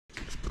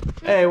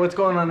Hey, what's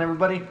going on,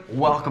 everybody?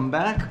 Welcome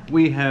back.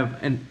 We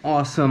have an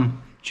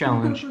awesome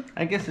challenge.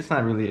 I guess it's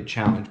not really a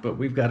challenge, but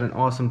we've got an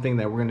awesome thing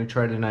that we're going to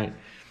try tonight.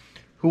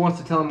 Who wants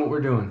to tell them what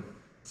we're doing?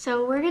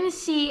 So we're going to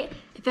see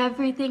if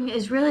everything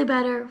is really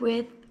better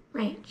with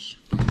ranch.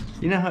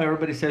 You know how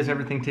everybody says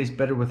everything tastes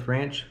better with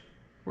ranch?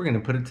 We're going to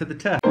put it to the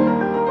test.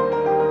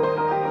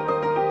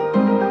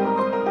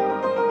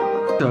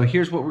 So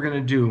here's what we're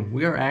going to do.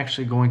 We are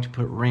actually going to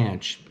put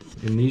ranch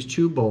in these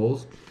two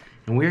bowls,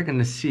 and we are going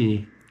to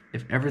see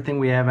if everything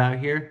we have out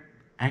here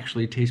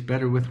actually tastes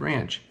better with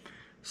ranch.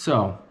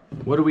 So,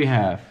 what do we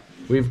have?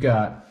 We've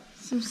got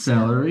some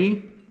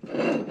celery.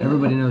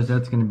 Everybody knows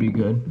that's going to be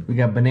good. We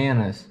got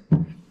bananas,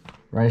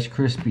 Rice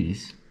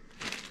Krispies,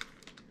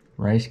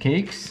 rice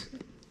cakes,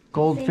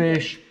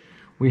 goldfish.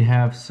 We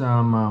have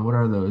some, what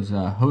are those?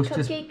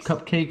 Hostess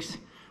cupcakes.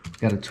 We've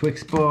got a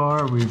Twix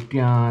bar. We've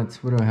got,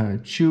 what do I have? A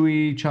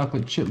chewy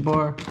chocolate chip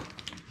bar.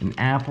 An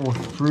apple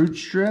fruit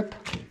strip.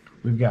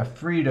 We've got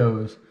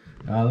Fritos.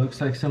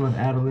 Looks like some of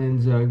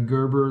Adeline's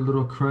Gerber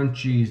little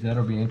crunchies.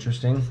 That'll be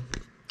interesting.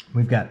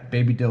 We've got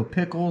baby dill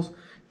pickles,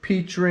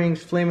 peach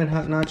rings, flamin'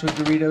 hot nacho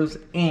Doritos,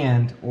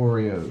 and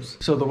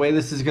Oreos. So the way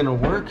this is gonna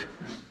work,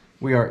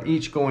 we are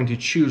each going to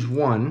choose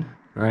one,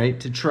 right,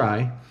 to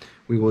try.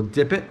 We will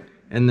dip it,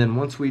 and then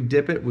once we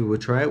dip it, we will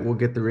try it. We'll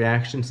get the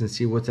reactions and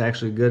see what's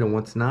actually good and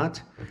what's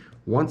not.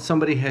 Once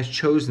somebody has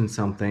chosen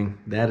something,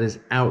 that is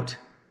out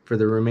for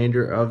the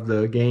remainder of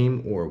the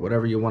game, or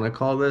whatever you want to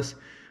call this,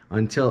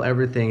 until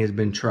everything has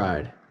been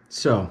tried.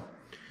 So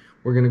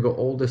we're gonna go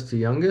oldest to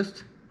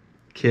youngest,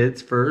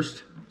 kids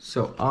first.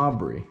 So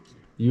Aubrey,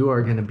 you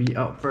are gonna be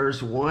up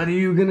first. What are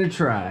you gonna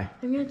try?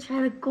 I'm gonna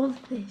try the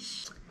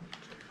goldfish.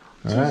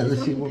 All right,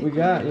 let's see what we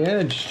got.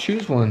 Yeah, just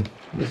choose one.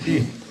 Let's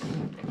see.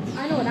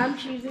 I know what I'm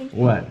choosing.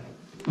 What?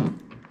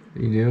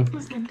 You do?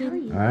 What's gonna tell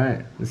you? All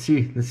right, let's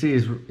see. Let's see.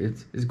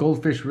 Is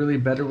goldfish really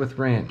better with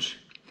ranch?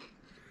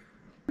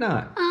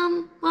 Not.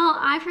 Well,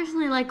 I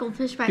personally like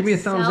goldfish by itself. Give me a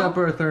thumbs up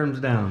or a thumbs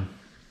down.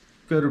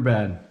 Good or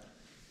bad?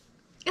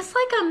 It's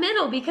like a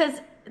middle because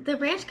the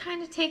ranch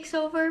kind of takes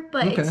over,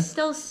 but Okay. it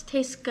still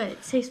tastes good.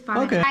 It tastes fine.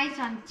 Okay. Eyes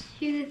on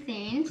two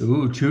things.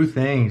 Ooh, two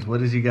things.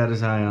 What does he got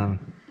his eye on?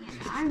 And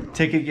I'm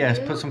Take a guess.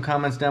 Put some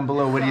comments down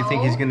below. What do you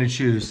think he's gonna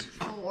choose?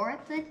 for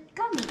the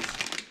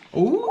gummies.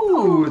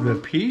 Ooh, the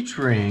peach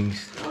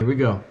rings. Here we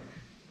go.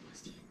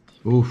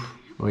 Oof.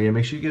 Oh yeah,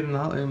 make sure you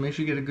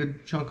get a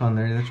good chunk on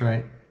there. That's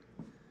right.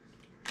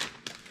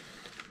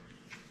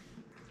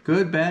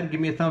 Good, bad.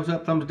 Give me a thumbs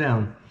up, thumbs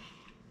down.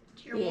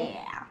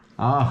 Yeah.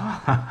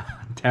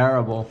 Ah,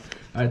 terrible.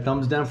 All right,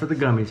 thumbs down for the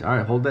gummies. All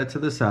right, hold that to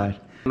the side.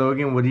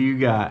 Logan, what do you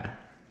got?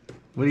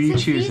 What are you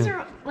Since choosing? these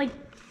are like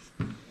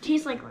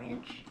taste like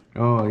ranch.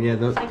 Oh yeah,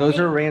 those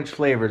are ranch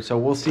flavored, so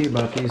we'll see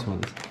about these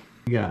ones. What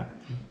you got?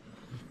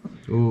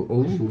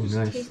 Ooh,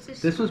 nice.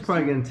 This one's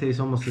probably gonna taste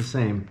almost the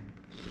same.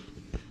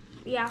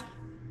 Yeah.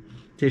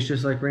 Tastes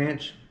just like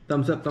ranch.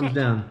 Thumbs up, thumbs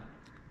down.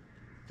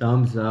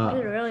 Thumbs up.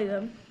 They're really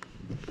good.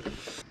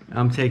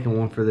 I'm taking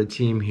one for the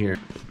team here.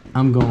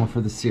 I'm going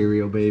for the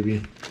cereal,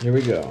 baby. Here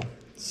we go.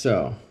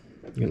 So,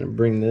 I'm gonna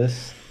bring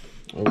this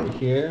over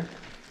here.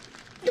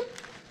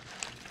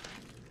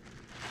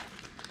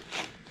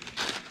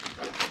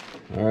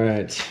 All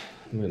right,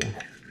 I'm gonna.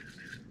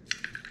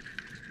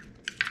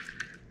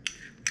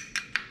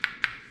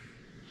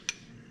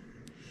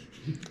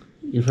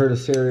 You've heard of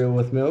cereal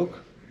with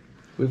milk?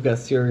 We've got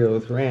cereal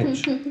with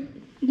ranch.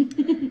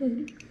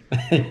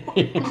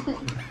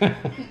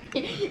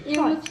 It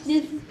was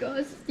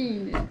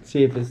disgusting.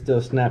 See if it's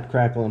still snap,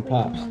 crackle, and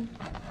pops.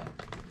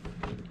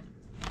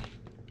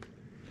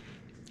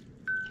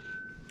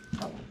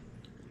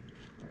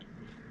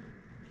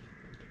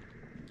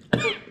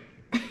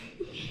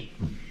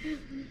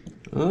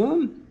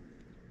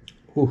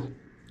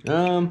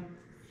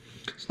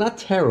 It's not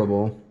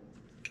terrible,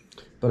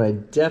 but I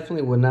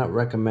definitely would not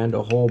recommend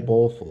a whole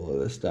bowl full of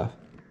this stuff.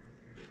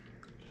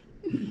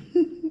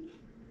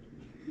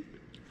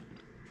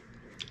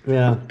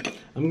 Yeah,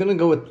 I'm gonna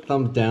go with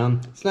thumbs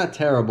down. It's not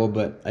terrible,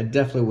 but I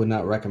definitely would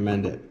not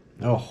recommend it.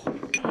 Oh.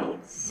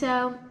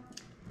 So,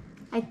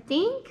 I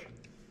think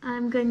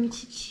I'm going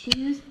to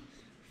choose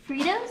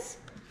Fritos.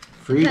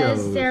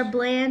 Because they're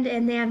bland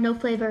and they have no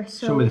flavor,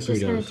 so Show me the it's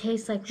just gonna Fritos.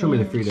 taste like Show me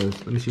the ranch. Fritos.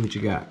 Let me see what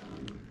you got.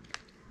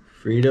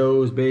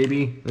 Fritos,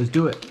 baby. Let's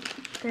do it.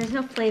 There's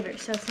no flavor,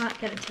 so it's not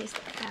gonna taste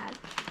that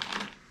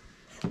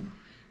bad.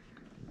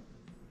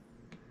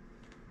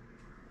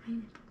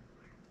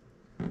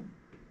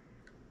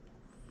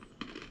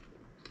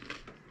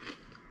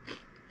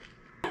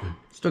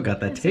 Still got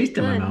that This is taste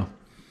in my good. mouth.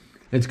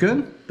 It's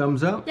good?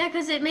 Thumbs up? Yeah,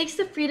 because it makes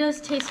the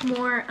Fritos taste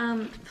more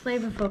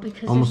flavorful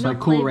because Almost there's like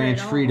no Cool flavor Ranch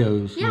at all.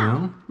 Fritos, you Yeah.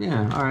 know?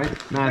 Yeah, all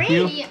right.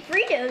 Matthew?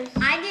 Fritos.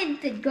 I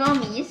did the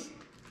gummies,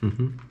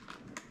 Mm-hmm.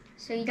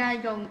 so you gotta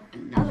go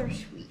another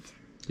sweet.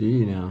 Do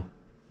you know?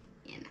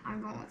 And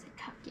I'm going with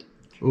a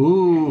cupcake.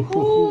 Ooh.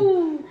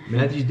 Ooh.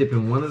 Matthew's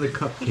dipping one of the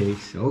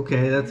cupcakes.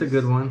 Okay, that's a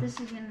good one. This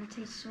is gonna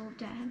taste so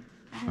bad.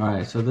 All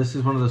right, so this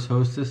is one of those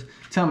Hostess.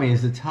 Tell me,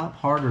 is the top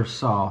hard or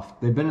soft?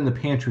 They've been in the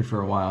pantry for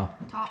a while.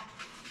 Top.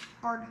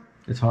 hard.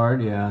 It's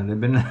hard, yeah. They've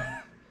been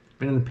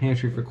in the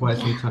pantry for quite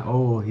some time.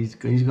 Oh, he's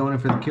going in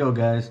for the kill,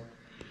 guys.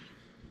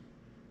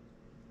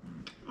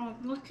 Oh,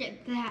 look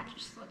at that.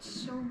 Just looks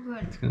so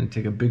good. It's gonna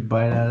take a big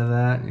bite out of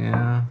that,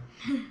 yeah.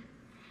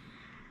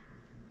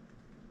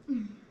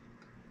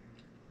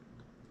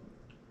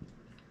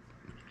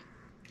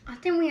 I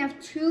think we have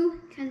 2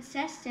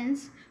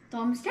 contestants.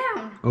 Thumbs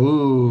down.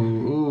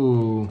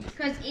 Ooh.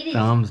 Because it is.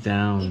 Thumbs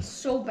down. It's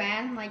so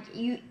bad. Like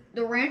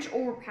the ranch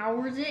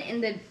overpowers it,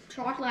 and the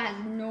chocolate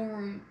has no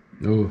room.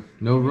 Ooh,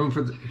 no room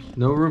for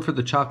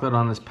the chocolate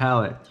on this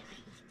palate.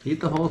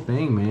 Eat the whole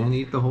thing, man.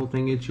 Eat the whole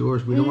thing. It's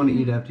yours. We don't want to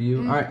eat after you.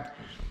 All right.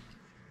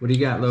 What do you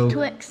got, Lo?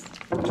 Twix.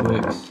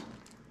 Twix.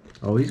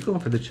 Oh, he's going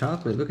for the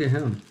chocolate. Look at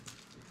him.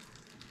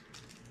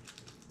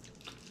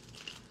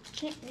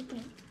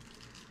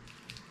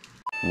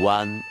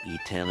 One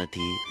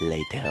eternity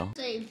later.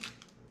 It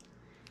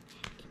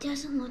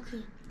doesn't look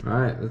good. All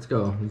right, let's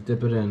go. Let's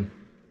dip it in.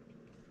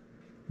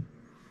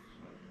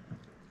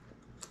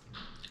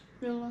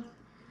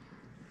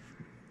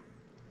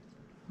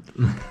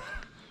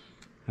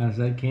 How's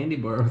that candy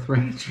bar with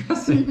ranch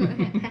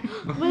dressing?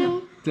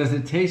 Well, Does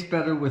it taste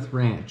better with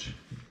ranch?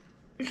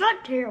 it's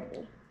not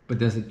terrible. But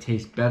does it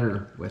taste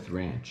better with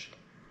ranch?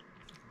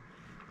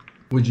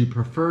 Would you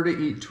prefer to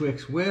eat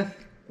Twix with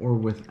or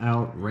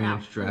without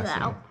ranch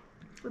dressing?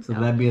 So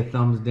that'd be a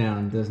thumbs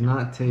down. Does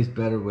not taste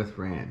better with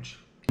ranch.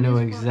 I know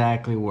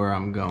exactly where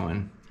I'm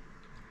going.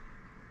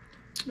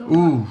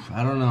 Ooh,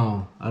 I don't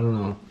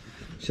know.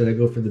 Should I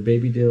go for the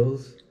baby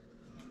dills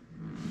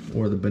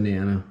or the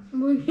banana?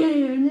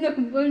 Banana.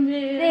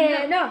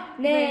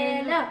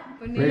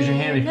 Raise your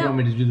hand if you want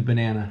me to do the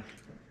banana.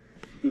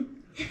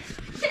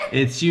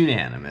 It's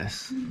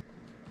unanimous.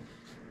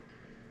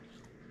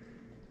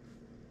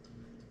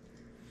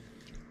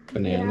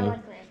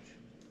 Banana.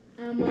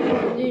 I'm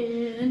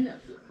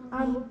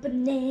a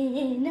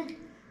banana.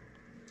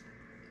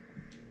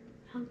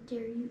 How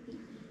dare you eat me?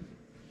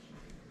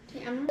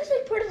 Okay, I'm This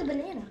is part of the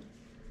banana.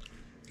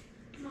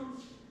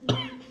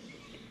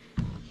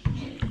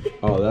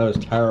 Oh, that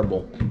is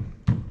terrible.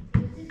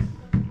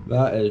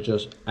 That is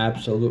just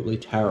absolutely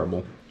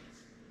terrible.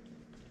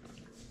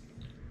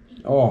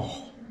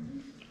 Oh.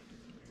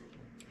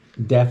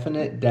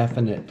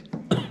 Definite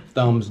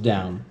thumbs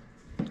down.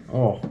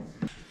 Oh.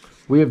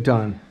 We have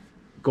done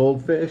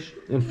goldfish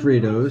and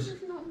Fritos.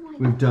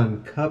 We've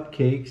done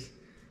cupcakes.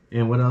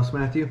 And what else,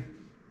 Matthew?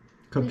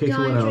 Cupcakes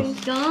and what else?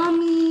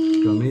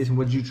 Gummies. Gummies. And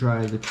what did you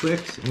try? The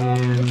Twix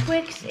and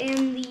Twix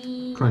and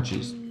the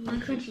Crunchies.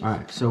 Crunchies.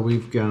 Alright, so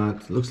we've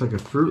got, looks like a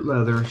fruit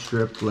leather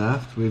strip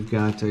left. We've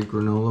got a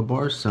granola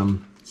bar,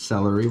 some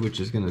celery, which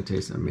is going to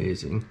taste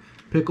amazing.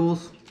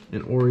 Pickles,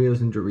 and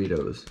Oreos and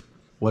Doritos.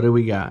 What do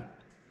we got?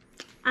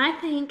 I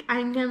think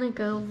I'm gonna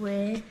go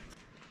with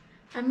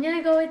the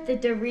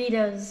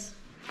Doritos.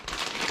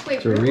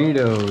 wait.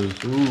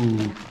 Doritos,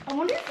 ooh. I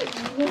wonder if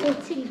it's really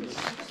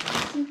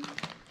spicy.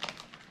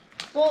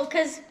 Well,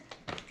 because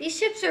these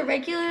chips are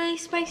regularly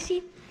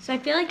spicy, so I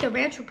feel like the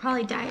ranch will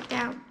probably die it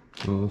down.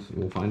 We'll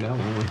find out,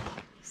 won't we?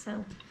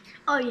 So,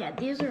 oh yeah,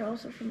 these are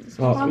also from the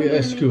spice. Oh, yeah,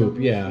 a scoop,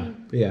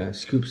 yeah,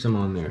 scoop some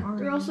on there.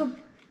 They're also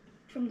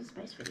from the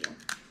spice video.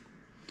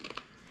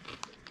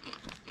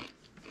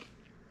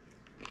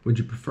 Would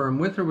you prefer them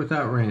with or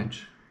without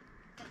ranch?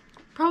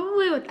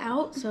 Probably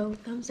without, so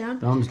thumbs down.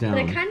 Thumbs down.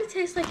 But it kind of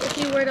tastes like if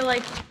you were to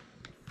like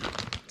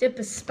dip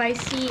a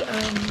spicy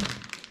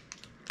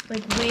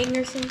like wing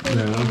or something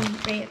Yeah. in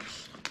ranch.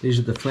 These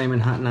are the Flamin'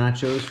 Hot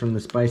Nachos from the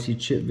Spicy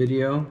Chip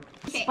video.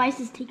 Okay. Spice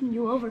is taking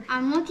you over.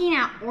 I'm looking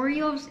at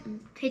Oreos and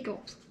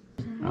pickles.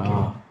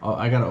 Oh,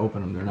 I gotta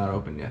open them. They're not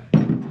open yet.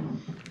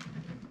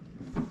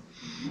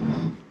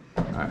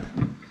 Alright.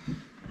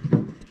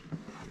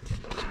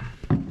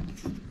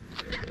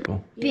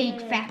 Cool. Big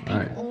fat pickle.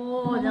 Alright.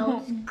 Oh, that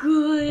was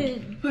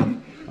good.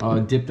 Oh,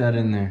 dip that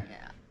in there.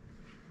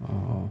 Yeah.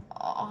 Oh.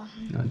 Oh,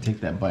 No, take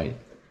that bite.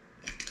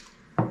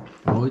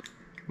 Oh,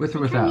 with or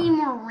I without? need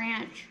more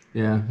ranch.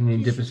 Yeah, you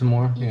need to dip it some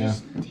more? you Yeah.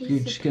 just taste You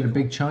the just get a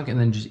big chunk and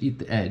then just eat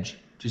the edge.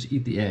 Just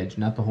eat the edge,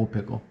 not the whole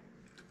pickle.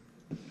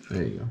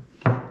 There you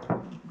go.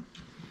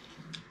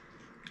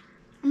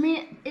 I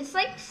mean, it's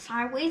like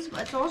sideways,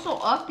 but it's also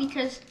up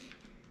because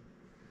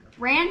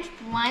ranch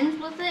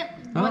blends with it.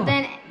 Oh. But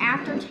then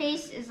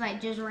aftertaste is like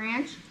just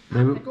ranch.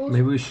 not pickles.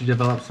 Maybe we should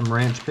develop some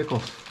ranch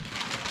pickles.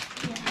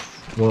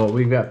 Yes. Well,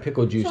 we've got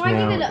pickle juice So I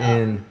now, give it a up.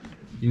 and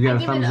you got I a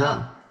give thumbs it a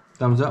up.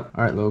 Thumbs up.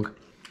 All right, Logue.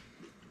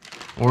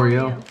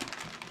 Oreo.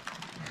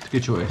 It's a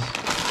good choice.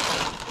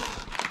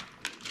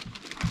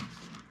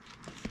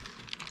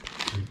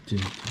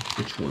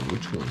 Which one?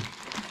 Which one?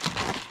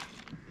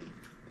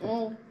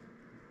 Oh.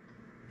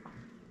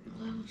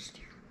 That was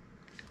terrible.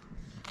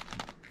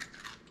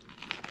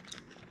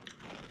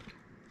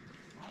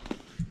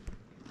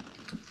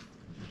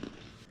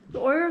 The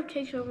Oreo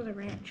takes over the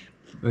ranch.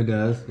 It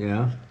does,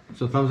 yeah.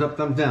 So thumbs up,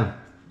 thumbs down.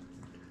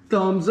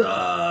 Thumbs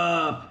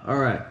up! All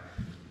right.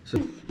 So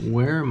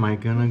where am I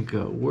gonna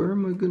go? Where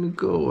am I gonna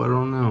go? I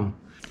don't know.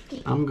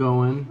 I'm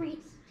going.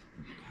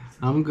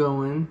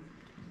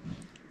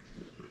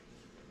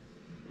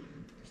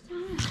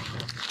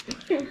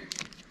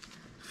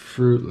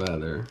 Fruit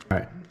leather. All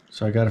right,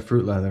 so I got a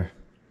fruit leather.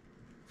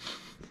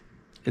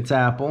 It's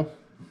apple.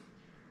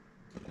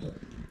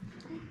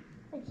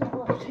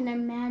 I can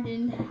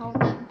imagine how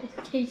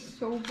that tastes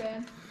so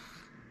bad.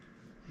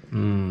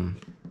 Mmm.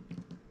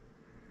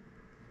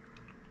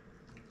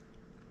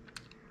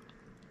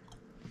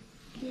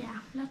 Yeah,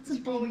 that's a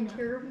It's probably big no.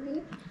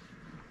 terrible.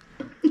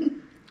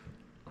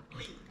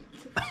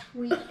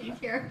 Sweet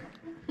here.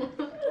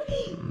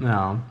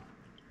 No.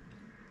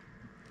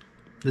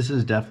 This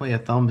is definitely a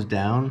thumbs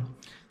down.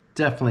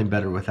 Definitely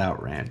better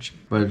without ranch,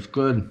 but it's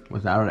good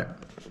without it.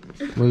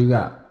 What do you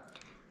got?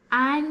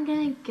 I'm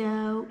gonna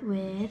go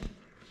with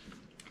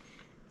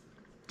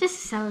just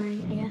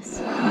celery, I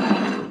guess.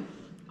 Oh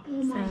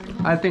my So,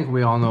 I think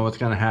we all know what's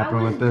gonna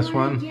happen with this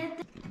one.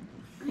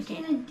 I'm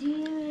gonna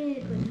do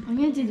it. I'm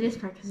gonna do this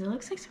part because it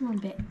looks like someone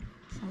bit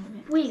some of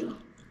it. Wait,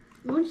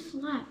 what's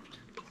left?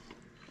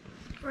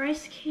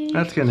 Rice cake.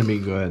 That's gonna be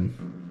good.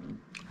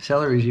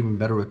 Celery's even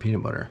better with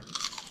peanut butter.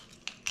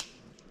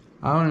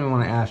 I don't even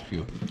want to ask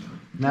you.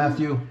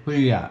 Matthew, who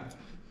you got?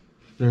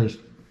 There's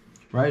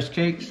rice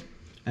cakes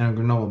and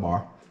a granola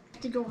bar.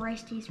 To go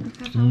rice cakes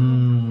because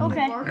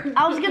Okay.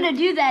 I was gonna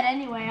do that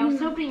anyway. I was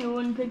hoping you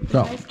wouldn't pick the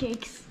So. rice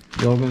cakes.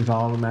 Logan's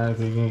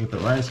automatically gonna get the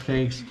rice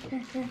cakes.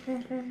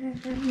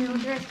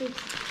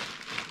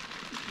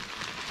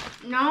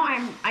 No,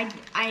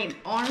 I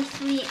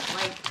honestly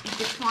like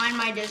decline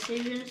my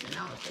decisions, and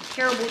that was a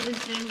terrible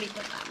decision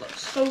because that looks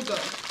so good.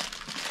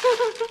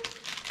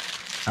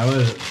 How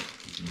is it?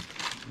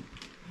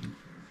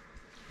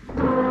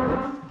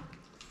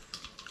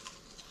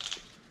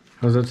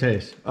 How's it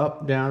taste?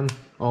 Up, down,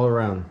 all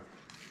around.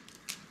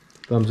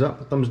 Thumbs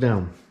up, thumbs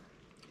down.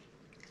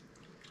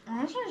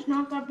 Honestly, it's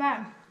not that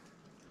bad.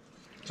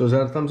 So is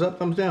that a thumbs up,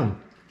 thumbs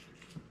down?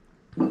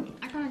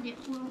 I gotta get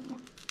a little more.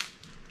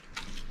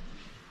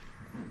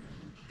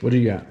 What do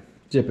you got?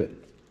 Dip it.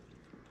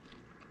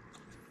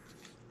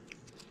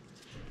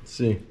 Let's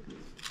see.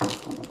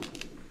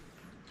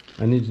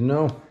 I need to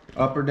know.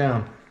 Up or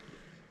down?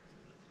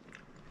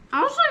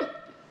 I was like,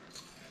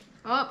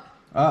 up.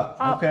 Up.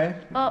 Okay.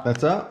 Up.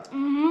 That's up.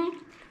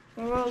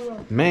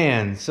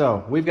 Man,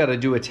 so we've got to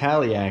do a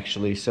tally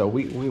actually. So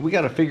we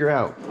got to figure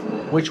out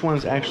which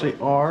ones actually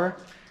are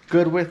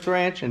good with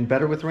ranch and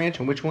better with ranch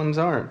and which ones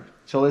aren't.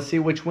 So let's see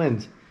which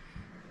wins.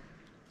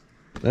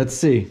 Let's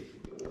see.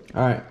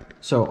 All right.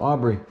 So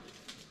Aubrey,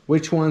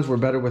 which ones were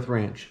better with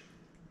ranch?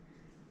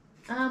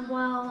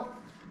 Well,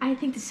 I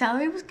think the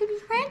celery was good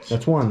with ranch,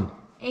 That's one.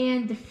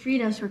 and the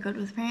Fritos were good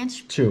with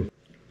ranch. Two.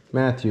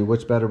 Matthew,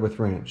 what's better with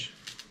ranch?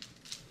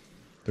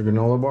 The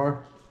granola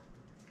bar?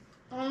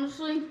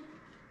 Honestly,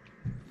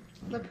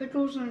 the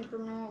pickles and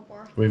granola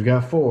bar. We've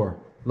got four.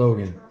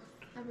 Logan.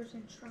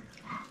 Everything's right.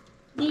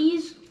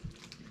 These,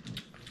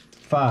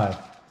 5.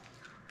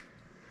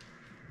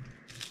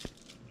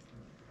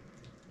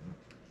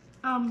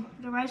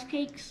 the rice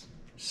cakes.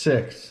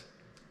 6. Is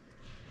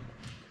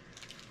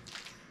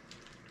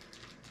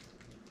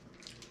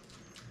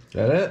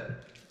that it?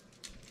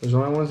 Those are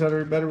the only ones that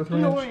are better with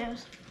ranch?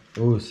 Oreos.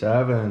 Ooh,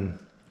 7.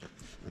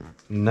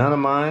 None of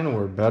mine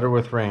were better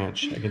with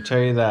ranch. I can tell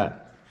you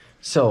that.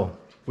 So,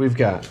 we've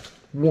got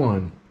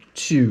 1,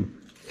 2,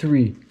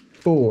 3,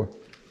 4,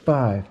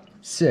 5,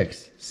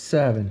 6,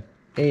 7,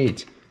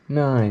 8,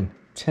 9,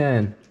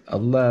 10,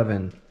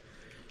 11,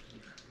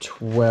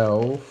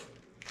 12,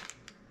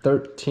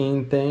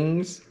 13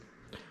 things,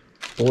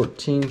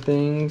 14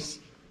 things,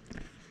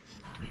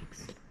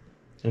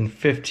 and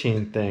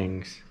 15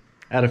 things.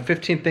 Out of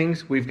 15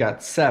 things, we've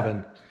got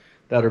 7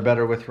 that are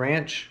better with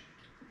ranch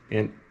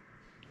and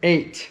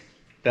 8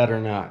 that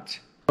are not.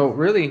 So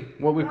really,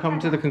 what we've come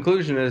to the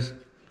conclusion is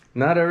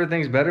not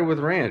everything's better with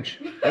ranch.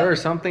 There are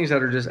some things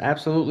that are just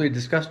absolutely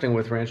disgusting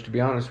with ranch, to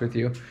be honest with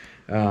you.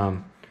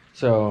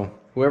 So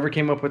whoever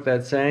came up with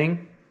that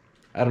saying,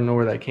 I don't know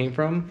where that came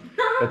from,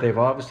 but they've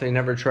obviously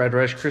never tried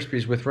Rice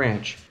Krispies with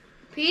ranch.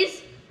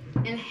 Peace,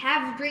 and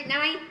have a great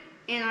night,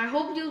 and I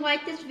hope you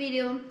like this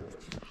video.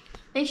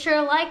 Make sure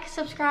to like,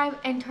 subscribe,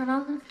 and turn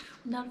on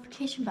the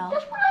notification bell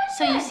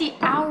so you see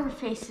our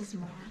faces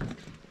more.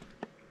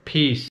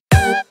 Peace.